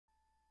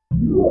This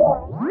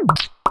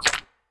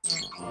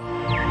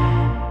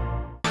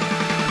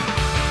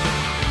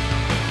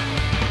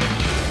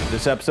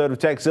episode of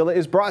Tekzilla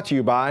is brought to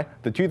you by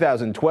the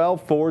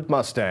 2012 Ford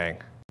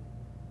Mustang.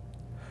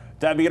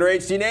 Time to get our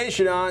HD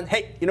Nation on.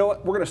 Hey, you know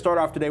what? We're going to start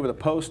off today with a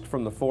post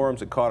from the forums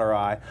that caught our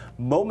eye.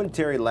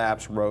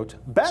 Momentarylapse wrote,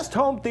 best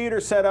home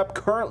theater setup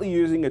currently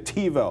using a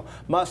TiVo.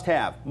 Must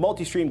have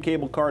multi-stream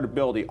cable card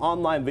ability,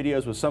 online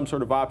videos with some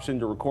sort of option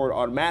to record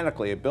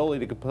automatically,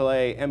 ability to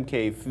play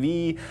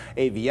MKV,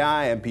 AVI,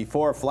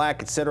 MP4,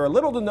 FLAC, etc.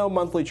 Little to no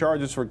monthly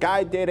charges for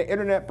guide data,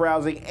 internet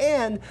browsing,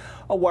 and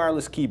a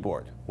wireless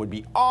keyboard. Would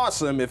be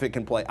awesome if it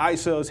can play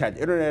ISOs, had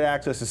internet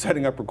access to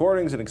setting up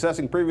recordings and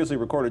accessing previously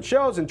recorded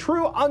shows, and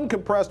true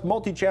uncompressed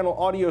multi-channel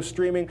audio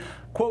streaming.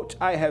 Quote,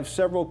 I have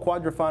several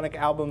quadraphonic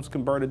albums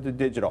converted to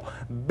digital.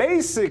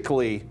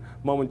 Basically,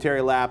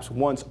 Momentarylapse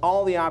wants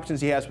all the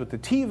options he has with the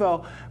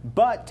TiVo,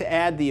 but to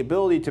add the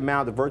ability to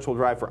mount a virtual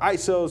drive for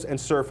ISOs and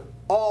surf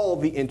all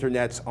the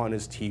internets on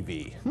his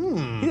TV.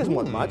 He doesn't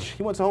want much.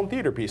 He wants a home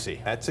theater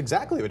PC. That's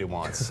exactly what he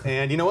wants.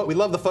 And you know what? We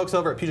love the folks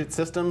over at Puget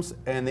Systems,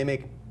 and they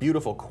make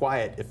beautiful,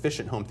 quiet,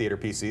 efficient home theater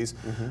PCs.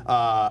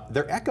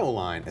 Their Echo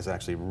line is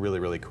actually really,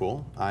 really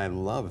cool. I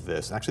love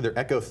this. Actually, their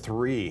Echo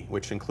 3,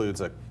 which includes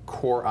a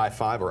Core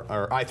i5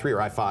 or i3 or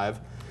i5.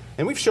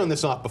 And we've shown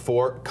this off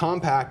before.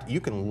 Compact,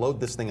 you can load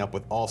this thing up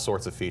with all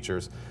sorts of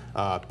features.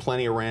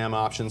 Plenty of RAM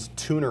options,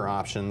 tuner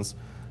options,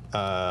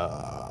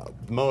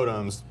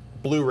 modems,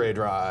 Blu-ray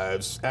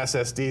drives,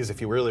 SSDs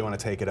if you really want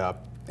to take it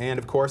up. And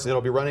of course,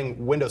 it'll be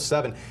running Windows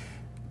 7.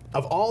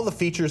 Of all the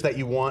features that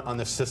you want on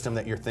this system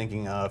that you're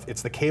thinking of,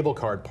 it's the cable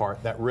card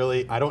part that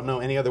really, I don't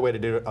know any other way to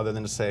do it other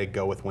than to say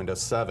go with Windows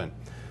 7.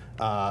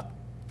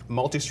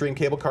 Multi-stream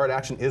cable card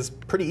action is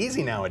pretty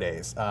easy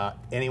nowadays.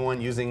 Anyone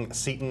using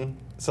Seton,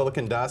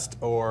 Silicon Dust,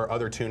 or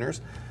other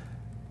tuners,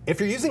 if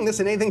you're using this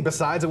in anything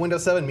besides a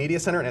Windows 7 Media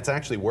Center and it's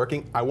actually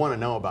working, I want to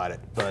know about it.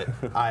 But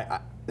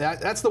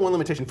that's the one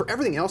limitation. For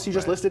everything else you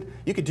just listed,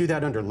 you could do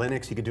that under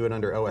Linux, you could do it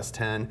under OS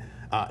X.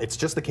 It's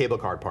just the cable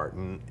card part,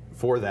 and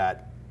for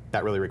that,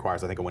 that really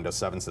requires, I think, a Windows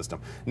 7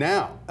 system.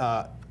 Now,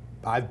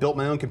 I've built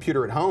my own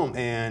computer at home,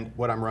 and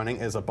what I'm running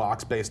is a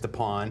box based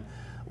upon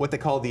what they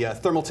call the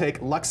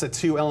Thermaltake Luxa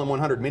 2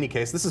 LM100 mini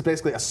case. This is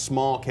basically a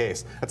small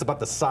case. That's about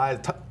the size,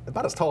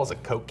 about as tall as a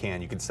Coke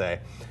can, you could say.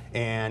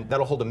 And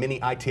that'll hold a mini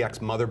ITX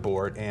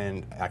motherboard,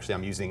 and actually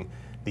I'm using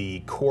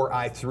the Core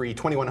i3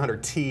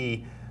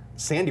 2100T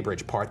Sandy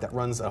Bridge part that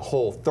runs a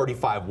whole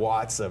 35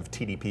 watts of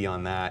TDP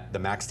on that, the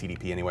max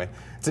TDP anyway.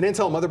 It's an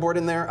Intel motherboard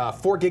in there,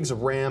 4 gigs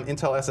of RAM,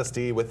 Intel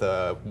SSD with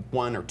a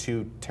 1 or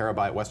 2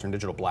 terabyte Western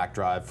Digital black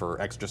drive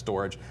for extra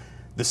storage.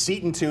 The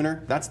Seton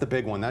tuner, that's the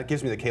big one. That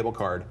gives me the cable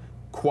card,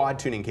 quad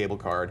tuning cable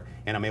card,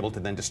 and I'm able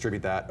to then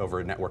distribute that over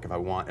a network if I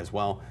want as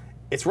well.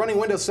 It's running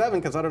Windows 7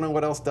 because I don't know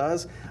what else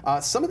does.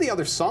 Some of the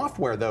other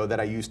software, though, that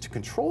I use to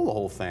control the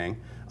whole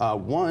thing,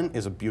 one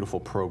is a beautiful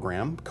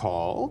program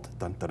called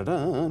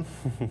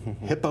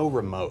Hippo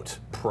Remote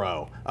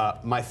Pro.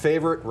 My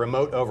favorite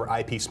remote over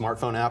IP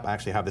smartphone app. I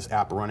actually have this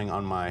app running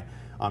on my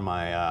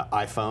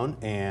iPhone,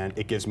 and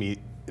it gives me,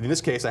 in this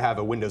case, I have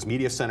a Windows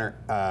Media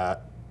Center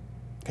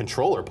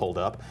controller pulled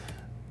up.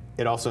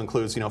 It also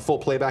includes, full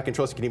playback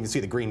controls. You can even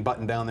see the green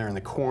button down there in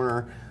the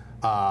corner.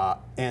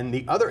 And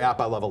the other app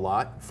I love a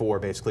lot for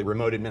basically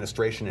remote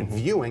administration and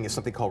viewing is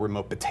something called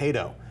Remote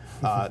Potato.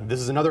 This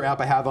is another app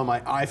I have on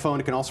my iPhone.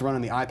 It can also run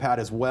on the iPad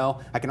as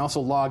well. I can also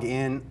log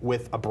in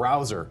with a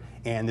browser,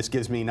 and this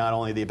gives me not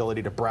only the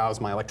ability to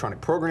browse my electronic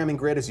programming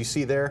grid, as you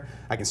see there,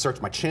 I can search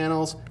my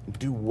channels,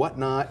 do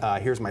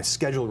whatnot. Here's my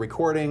scheduled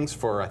recordings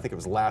for, I think it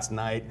was last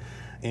night,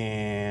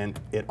 and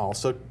it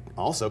also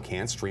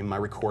can stream my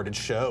recorded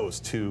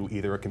shows to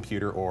either a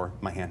computer or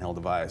my handheld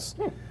device.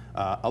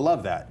 I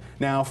love that.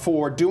 Now,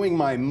 for doing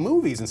my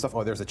movies and stuff,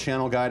 there's a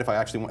channel guide. If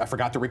I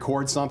forgot to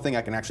record something,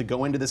 I can actually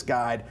go into this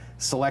guide,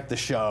 select the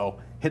show,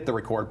 hit the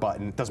record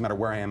button. It doesn't matter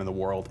where I am in the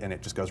world, and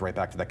it just goes right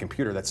back to that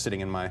computer that's sitting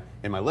in my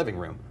living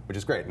room, which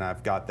is great. And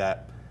I've got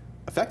that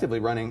effectively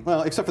running,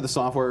 well, except for the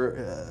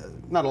software,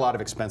 not a lot of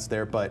expense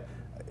there, but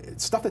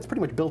it's stuff that's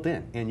pretty much built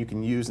in, and you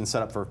can use and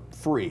set up for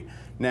free.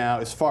 Now,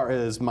 as far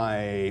as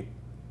my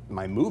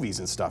movies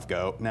and stuff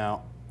go,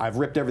 now, I've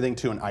ripped everything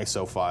to an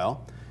ISO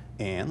file.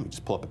 And let me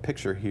just pull up a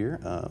picture here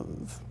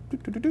of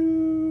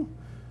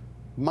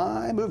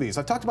my movies.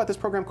 I've talked about this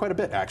program quite a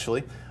bit,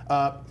 actually.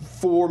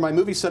 For my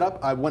movie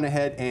setup, I went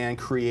ahead and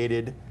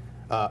created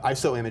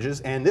ISO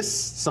images. And this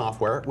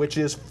software, which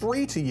is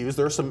free to use,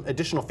 there are some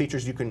additional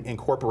features you can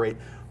incorporate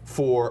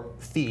for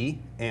fee,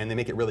 and they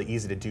make it really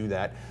easy to do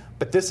that.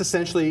 But this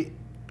essentially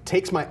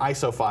takes my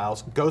ISO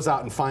files, goes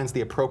out and finds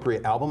the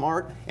appropriate album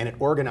art, and it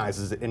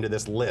organizes it into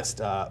this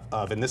list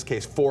of, in this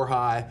case, 4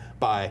 high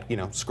by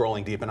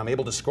scrolling deep. And I'm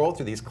able to scroll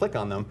through these, click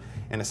on them,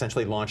 and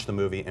essentially launch the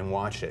movie and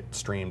watch it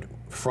streamed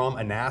from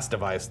a NAS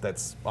device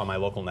that's on my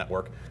local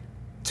network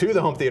to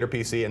the home theater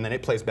PC, and then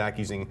it plays back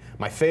using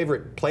my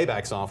favorite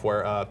playback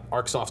software,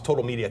 ArcSoft's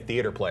Total Media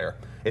Theater Player.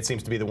 It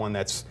seems to be the one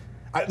that's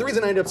the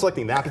reason I ended up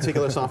selecting that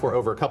particular software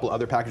over a couple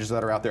other packages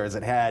that are out there is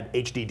it had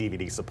HD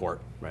DVD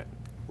support. Right.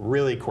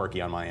 really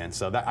quirky on my end.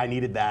 So I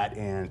needed that,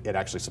 and it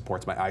actually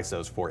supports my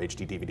ISOs for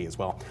HDTV as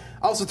well.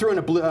 I also threw in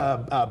a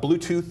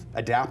Bluetooth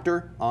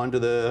adapter onto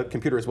the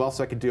computer as well,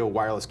 so I could do a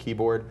wireless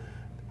keyboard.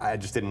 I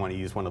just didn't want to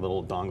use one of the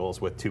little dongles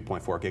with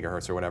 2.4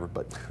 gigahertz or whatever.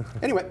 But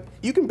anyway,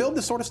 you can build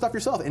this sort of stuff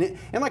yourself. And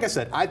like I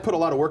said, I put a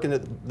lot of work into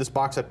this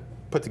box I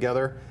put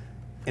together.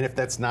 And if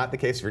that's not the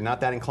case, if you're not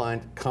that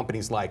inclined,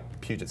 companies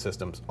like Puget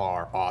Systems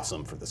are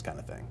awesome for this kind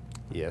of thing.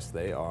 Yes,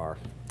 they are.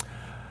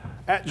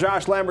 At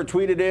Josh Lambert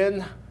tweeted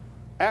in,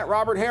 at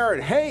Robert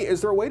Herron, hey,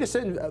 is there a way to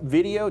send a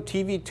video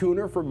TV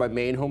tuner from my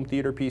main home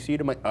theater PC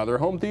to my other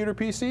home theater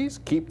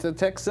PCs? Keep the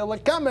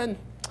Tekzilla coming.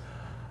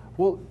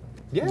 Well,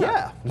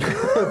 yeah.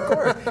 Of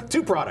course.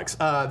 Two products.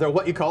 They're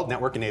what you call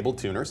network-enabled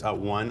tuners.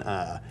 One,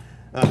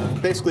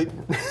 basically,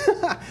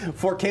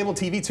 for cable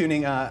TV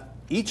tuning,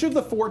 each of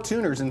the 4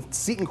 tuners in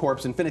Seton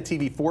Corp's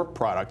InfiniTV 4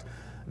 product,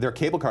 their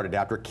cable card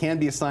adapter, can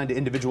be assigned to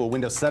individual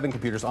Windows 7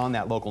 computers on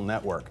that local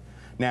network.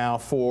 Now,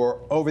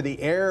 for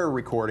over-the-air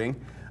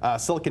recording,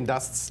 Silicon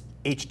Dust's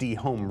HD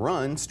Home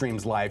Run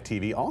streams live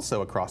TV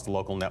also across the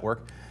local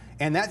network.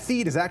 And that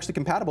feed is actually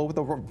compatible with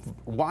a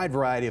wide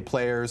variety of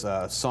players,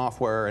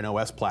 software, and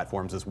OS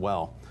platforms as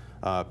well.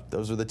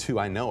 Those are the 2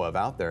 I know of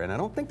out there. And I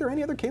don't think there are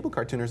any other cable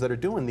card tuners that are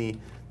doing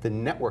the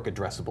network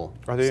addressable.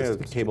 Are there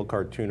any cable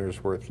card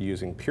tuners worth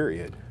using,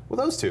 period? Well,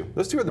 those two.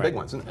 Those 2 are the big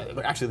ones. And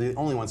actually, the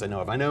only ones I know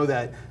of. I know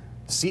that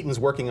Seton's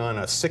working on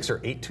a 6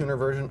 or 8 tuner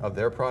version of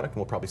their product, and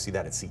we'll probably see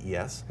that at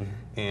CES.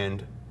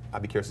 And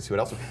I'd be curious to see what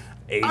else.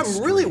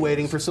 I'm really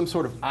waiting for some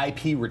sort of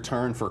IP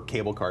return for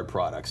cable card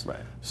products,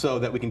 so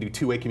that we can do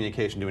two-way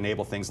communication to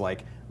enable things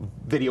like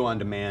video on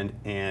demand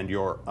and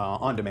your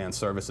on-demand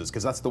services,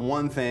 because that's the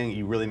one thing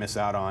you really miss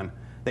out on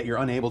that you're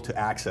unable to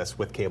access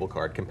with cable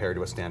card compared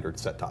to a standard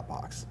set-top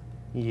box.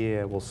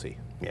 Yeah, we'll see.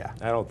 Yeah.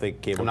 I don't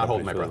think cable I'm not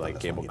holding companies my really breath like on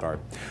this cable one card.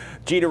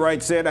 Gina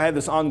writes in, I had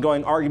this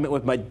ongoing argument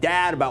with my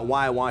dad about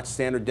why I watch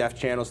standard def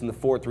channels in the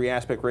 4:3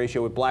 aspect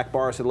ratio with black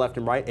bars to the left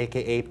and right,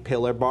 aka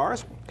pillar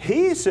bars.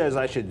 He says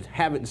I should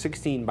have it in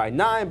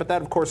 16:9, but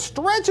that of course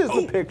stretches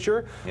the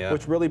picture,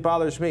 which really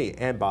bothers me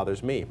and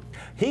bothers me.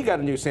 He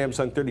got a new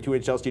Samsung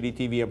 32-inch LCD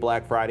TV on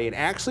Black Friday and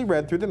actually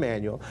read through the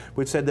manual,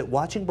 which said that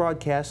watching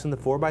broadcasts in the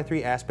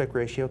 4:3 aspect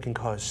ratio can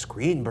cause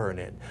screen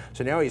burn-in.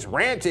 So now he's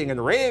ranting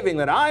and raving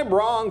that I'm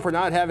wrong for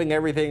not having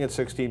everything at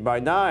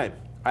 16:9.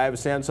 I have a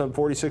Samsung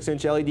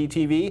 46-inch LED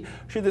TV.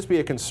 Should this be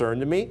a concern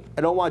to me?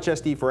 I don't watch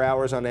SD for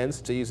hours on end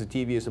since I use the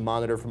TV as a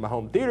monitor for my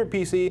home theater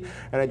PC,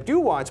 and I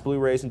do watch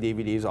Blu-rays and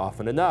DVDs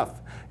often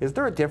enough. Is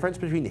there a difference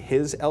between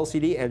his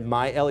LCD and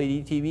my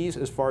LED TVs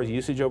as far as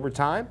usage over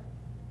time?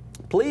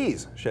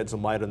 Please shed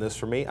some light on this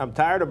for me. I'm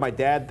tired of my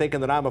dad thinking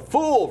that I'm a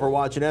fool for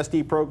watching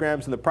SD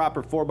programs in the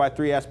proper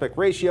 4:3 aspect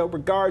ratio.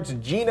 Regards,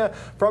 Gina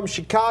from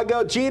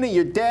Chicago. Gina,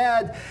 your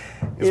dad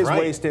is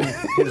wasting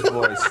his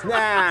voice.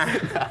 Nah.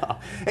 No.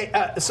 Hey,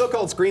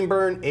 so-called screen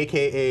burn,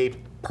 aka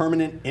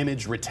permanent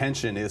image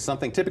retention, is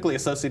something typically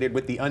associated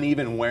with the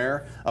uneven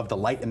wear of the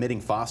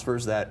light-emitting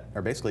phosphors that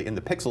are basically in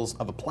the pixels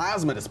of a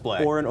plasma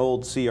display. Or an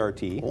old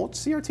CRT. Old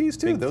CRTs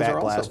too. Those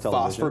are also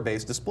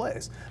phosphor-based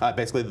displays.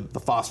 Basically, the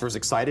phosphor is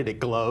excited, it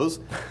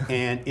glows,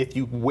 and if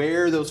you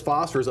wear those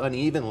phosphors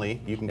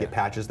unevenly, you can get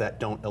patches that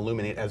don't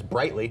illuminate as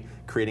brightly,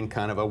 creating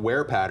kind of a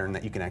wear pattern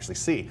that you can actually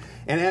see.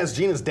 And as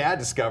Gina's dad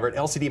discovered,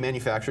 LCD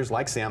manufacturers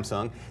like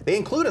Samsung, they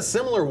include a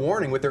similar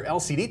warning with their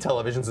LCD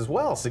televisions as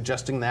well,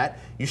 suggesting that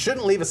you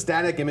shouldn't leave a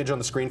static image on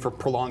the screen for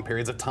prolonged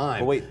periods of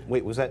time. Oh,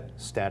 wait, was that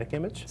static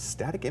image?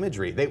 Static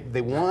imagery.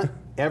 They want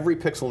every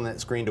pixel in that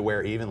screen to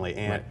wear evenly,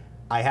 and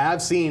I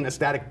have seen a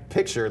static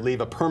picture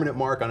leave a permanent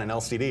mark on an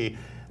LCD.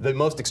 The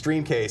most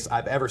extreme case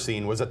I've ever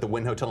seen was at the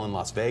Wynn Hotel in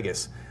Las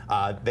Vegas.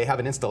 They have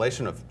an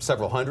installation of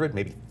several hundred,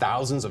 maybe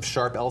thousands of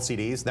Sharp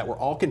LCDs that were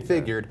all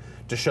configured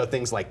to show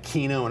things like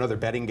Keno and other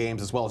betting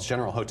games, as well as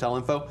general hotel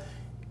info.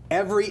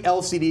 Every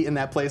LCD in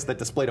that place that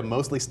displayed a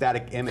mostly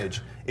static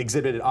image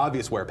exhibited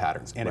obvious wear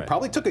patterns. And it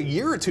probably took a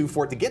year or two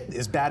for it to get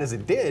as bad as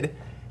it did.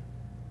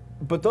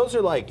 But those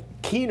are like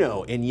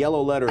Keno in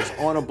yellow letters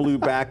on a blue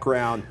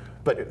background.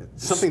 But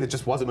something that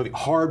just wasn't moving.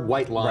 Hard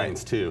white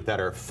lines, too, that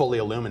are fully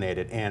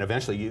illuminated. And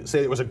eventually, you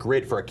say it was a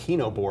grid for a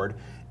Keno board,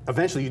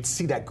 eventually you'd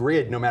see that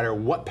grid no matter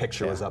what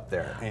picture was up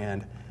there.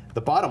 And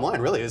the bottom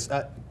line really is,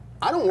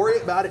 I don't worry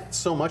about it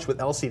so much with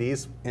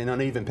LCDs and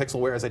uneven pixel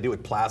wear as I do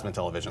with plasma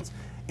televisions.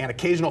 And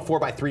occasional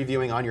 4:3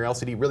 viewing on your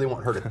LCD really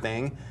won't hurt a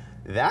thing.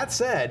 That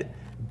said,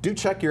 do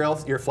check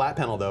your flat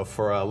panel, though,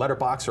 for a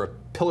letterbox or a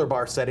pillar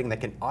bar setting that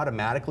can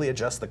automatically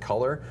adjust the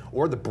color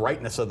or the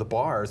brightness of the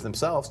bars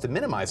themselves to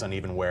minimize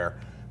uneven wear.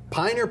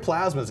 Pioneer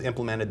Plasmas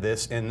implemented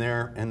this in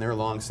their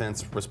long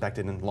since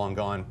respected and long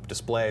gone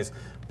displays,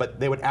 but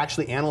they would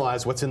actually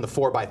analyze what's in the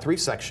 4:3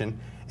 section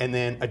and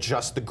then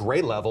adjust the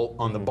gray level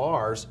on the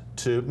bars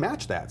to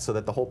match that so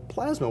that the whole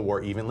plasma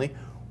wore evenly.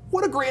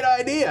 What a great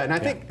idea! And I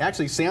think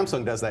actually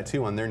Samsung does that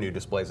too on their new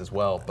displays as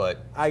well.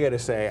 But I gotta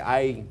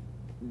say,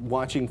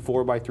 watching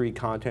 4:3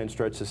 content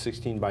stretch to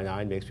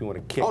 16:9 makes me want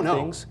to kick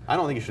things. I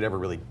don't think you should ever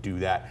really do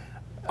that.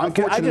 I'm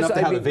fortunate enough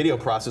to have a video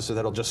processor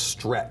that'll just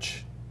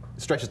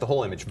stretches the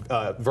whole image,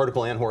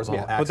 vertical and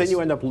horizontal axis. But then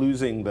you end up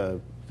losing the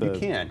You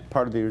can.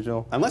 Part of the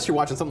original. Unless you're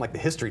watching something like the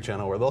History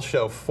Channel where they'll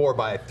show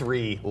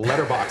 4x3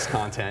 letterbox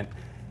content,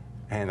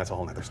 and that's a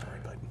whole nother story.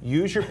 But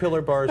use your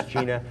pillar bars,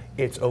 Gina.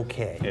 It's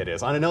okay. it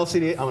is. On an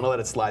LCD, I'm going to let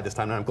it slide this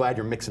time, and I'm glad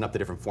you're mixing up the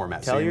different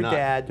formats. Tell your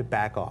dad to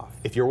back off.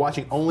 If you're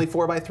watching only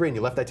 4x3 and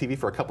you left that TV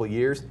for a couple of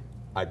years,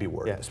 I'd be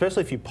worried. Yeah,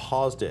 especially if you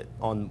paused it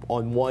on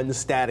one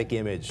static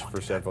image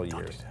for several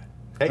years.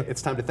 Hey,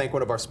 it's time to thank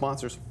one of our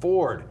sponsors,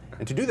 Ford.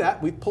 And to do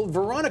that, we've pulled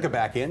Veronica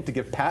back in to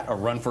give Pat a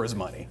run for his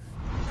money.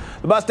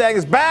 The Mustang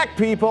is back,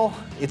 people.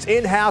 It's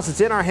in-house,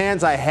 it's in our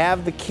hands, I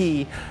have the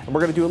key. And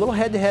we're gonna do a little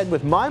head-to-head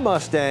with my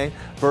Mustang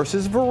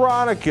versus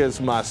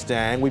Veronica's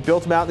Mustang. We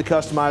built them out in the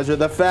customizer,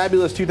 the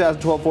fabulous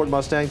 2012 Ford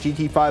Mustang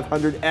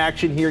GT500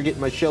 action here,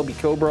 getting my Shelby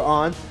Cobra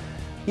on.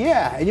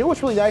 Yeah, and you know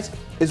what's really nice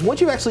is once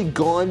you've actually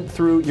gone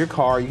through your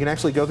car, you can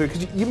actually go through,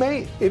 because you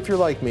may, if you're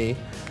like me,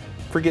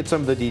 forget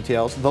some of the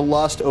details. The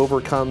lust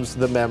overcomes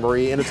the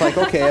memory, and it's like,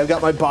 okay, I've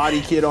got my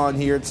body kit on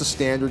here. It's a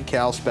standard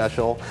Cal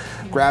Special.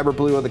 Grabber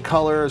blue of the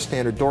color,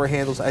 standard door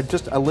handles. I'm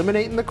just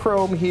eliminating the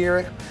chrome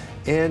here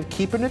and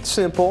keeping it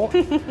simple.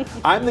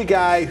 I'm the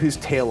guy whose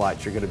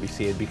taillights you're going to be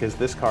seeing because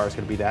this car is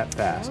going to be that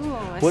fast.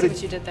 Oh, I see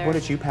what you did there. What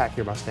did you pack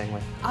your Mustang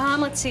with?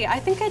 Let's see. I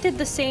think I did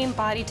the same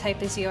body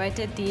type as you. I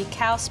did the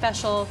Cal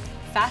Special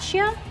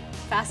Fascia.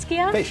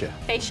 Fascia.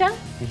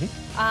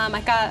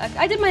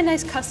 I did my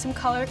nice custom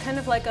color, kind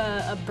of like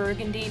a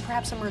burgundy,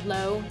 perhaps a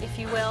merlot, if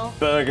you will.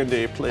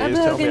 Burgundy, please. A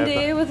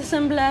burgundy with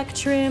some black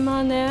trim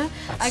on there.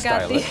 That's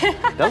stylish.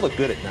 That'll look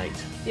good at night.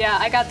 Yeah,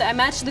 I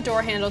matched the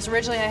door handles.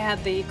 Originally I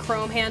had the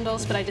chrome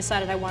handles, but I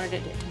decided I wanted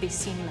it to be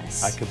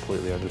seamless. I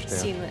completely understand.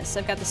 Seamless.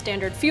 I've got the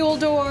standard fuel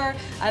door.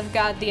 I've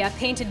got the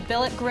painted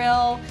billet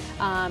grille.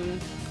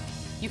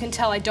 You can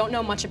tell I don't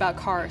know much about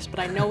cars, but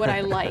I know what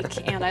I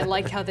like, and I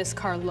like how this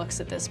car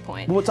looks at this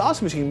point. Well, what's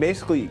awesome is you can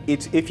basically,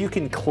 if you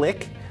can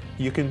click,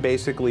 you can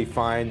basically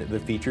find the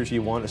features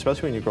you want,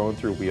 especially when you're going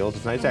through wheels.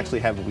 It's nice to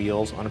actually have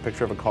wheels on a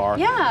picture of a car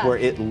where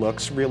it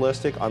looks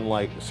realistic,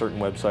 unlike certain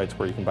websites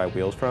where you can buy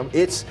wheels from.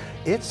 It's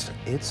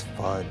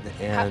fun.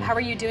 And how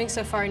are you doing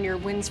so far in your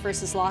wins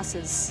versus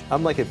losses?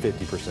 I'm like at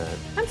 50%.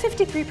 I'm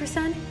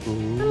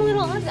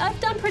 53%. I've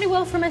done pretty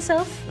well for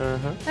myself.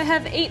 I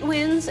have 8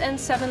 wins and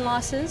 7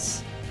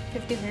 losses.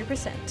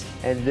 53%.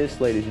 And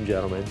this, ladies and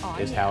gentlemen,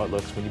 is how it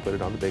looks when you put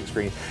it on the big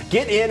screen.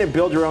 Get in and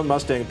build your own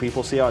Mustang,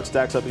 people. See how it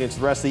stacks up against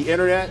the rest of the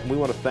internet. And we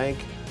want to thank,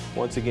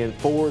 once again,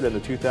 Ford and the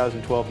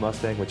 2012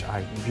 Mustang, which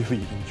I really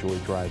enjoy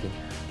driving,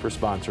 for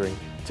sponsoring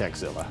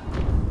Tekzilla.